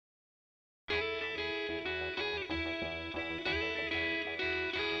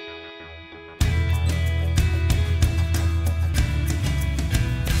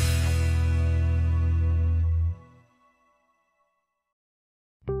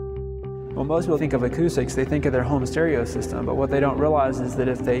When most people think of acoustics, they think of their home stereo system, but what they don't realize is that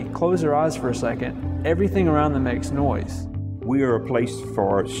if they close their eyes for a second, everything around them makes noise. We are a place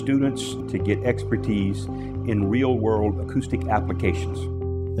for students to get expertise in real-world acoustic applications.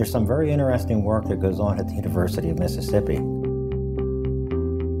 There's some very interesting work that goes on at the University of Mississippi.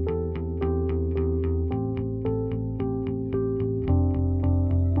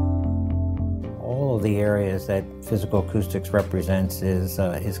 All of the areas that physical acoustics represents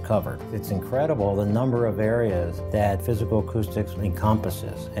is covered. It's incredible the number of areas that physical acoustics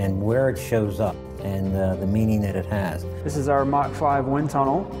encompasses and where it shows up and the meaning that it has. This is our Mach 5 wind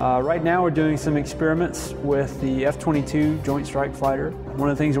tunnel. Right now we're doing some experiments with the F-22 Joint Strike Fighter. One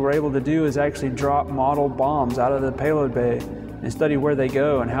of the things that we're able to do is actually drop model bombs out of the payload bay and study where they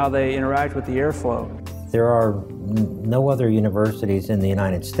go and how they interact with the airflow. There are no other universities in the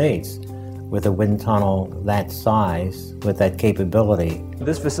United States with a wind tunnel that size, with that capability.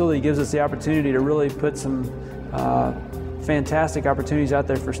 This facility gives us the opportunity to really put some fantastic opportunities out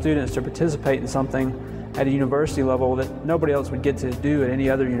there for students to participate in something at a university level that nobody else would get to do at any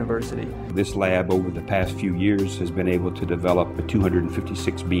other university. This lab over the past few years has been able to develop a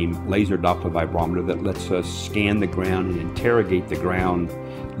 256 beam laser Doppler vibrometer that lets us scan the ground and interrogate the ground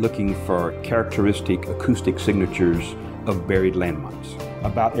looking for characteristic acoustic signatures of buried landmines.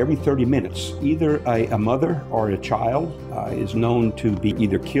 About every 30 minutes, either a mother or a child is known to be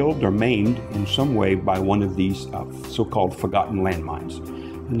either killed or maimed in some way by one of these so-called forgotten landmines.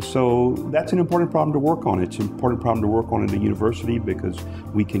 And so that's an important problem to work on. It's an important problem to work on at the university because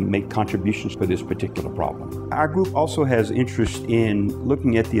we can make contributions for this particular problem. Our group also has interest in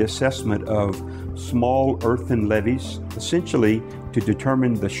looking at the assessment of small earthen levees, essentially to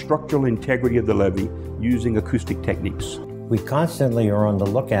determine the structural integrity of the levee using acoustic techniques. We constantly are on the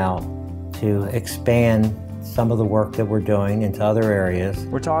lookout to expand some of the work that we're doing into other areas.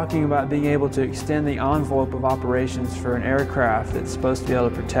 We're talking about being able to extend the envelope of operations for an aircraft that's supposed to be able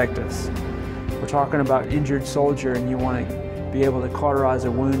to protect us. We're talking about an injured soldier and you want to be able to cauterize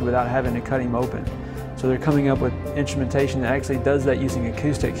a wound without having to cut him open. So they're coming up with instrumentation that actually does that using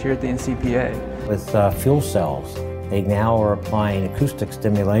acoustics here at the NCPA. With fuel cells, they now are applying acoustic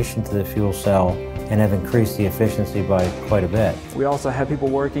stimulation to the fuel cell and have increased the efficiency by quite a bit. We also have people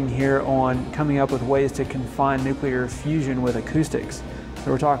working here on coming up with ways to confine nuclear fusion with acoustics.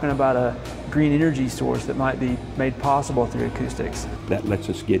 So we're talking about a green energy source that might be made possible through acoustics. That lets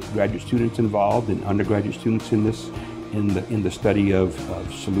us get graduate students involved and undergraduate students in this, in the study of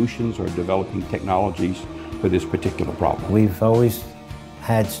solutions or developing technologies for this particular problem. We've always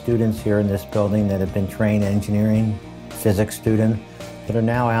had students here in this building that have been trained engineering, physics students, that are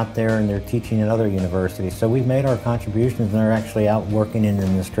now out there and they're teaching at other universities. So we've made our contributions and they're actually out working in the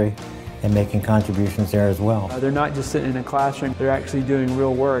industry and making contributions there as well. They're not just sitting in a classroom, they're actually doing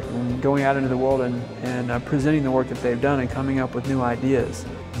real work and going out into the world and presenting the work that they've done and coming up with new ideas.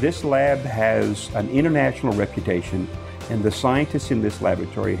 This lab has an international reputation and the scientists in this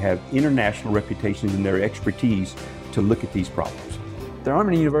laboratory have international reputations in their expertise to look at these problems. There aren't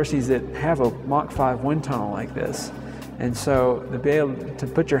many universities that have a Mach 5 wind tunnel like this. And so to be able to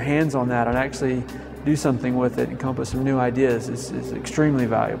put your hands on that and actually do something with it and come up with some new ideas is extremely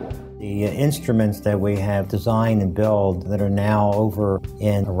valuable. The instruments that we have designed and built that are now over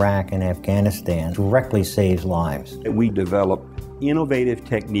in Iraq and Afghanistan directly saves lives. We develop innovative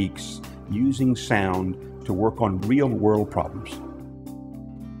techniques using sound to work on real-world problems.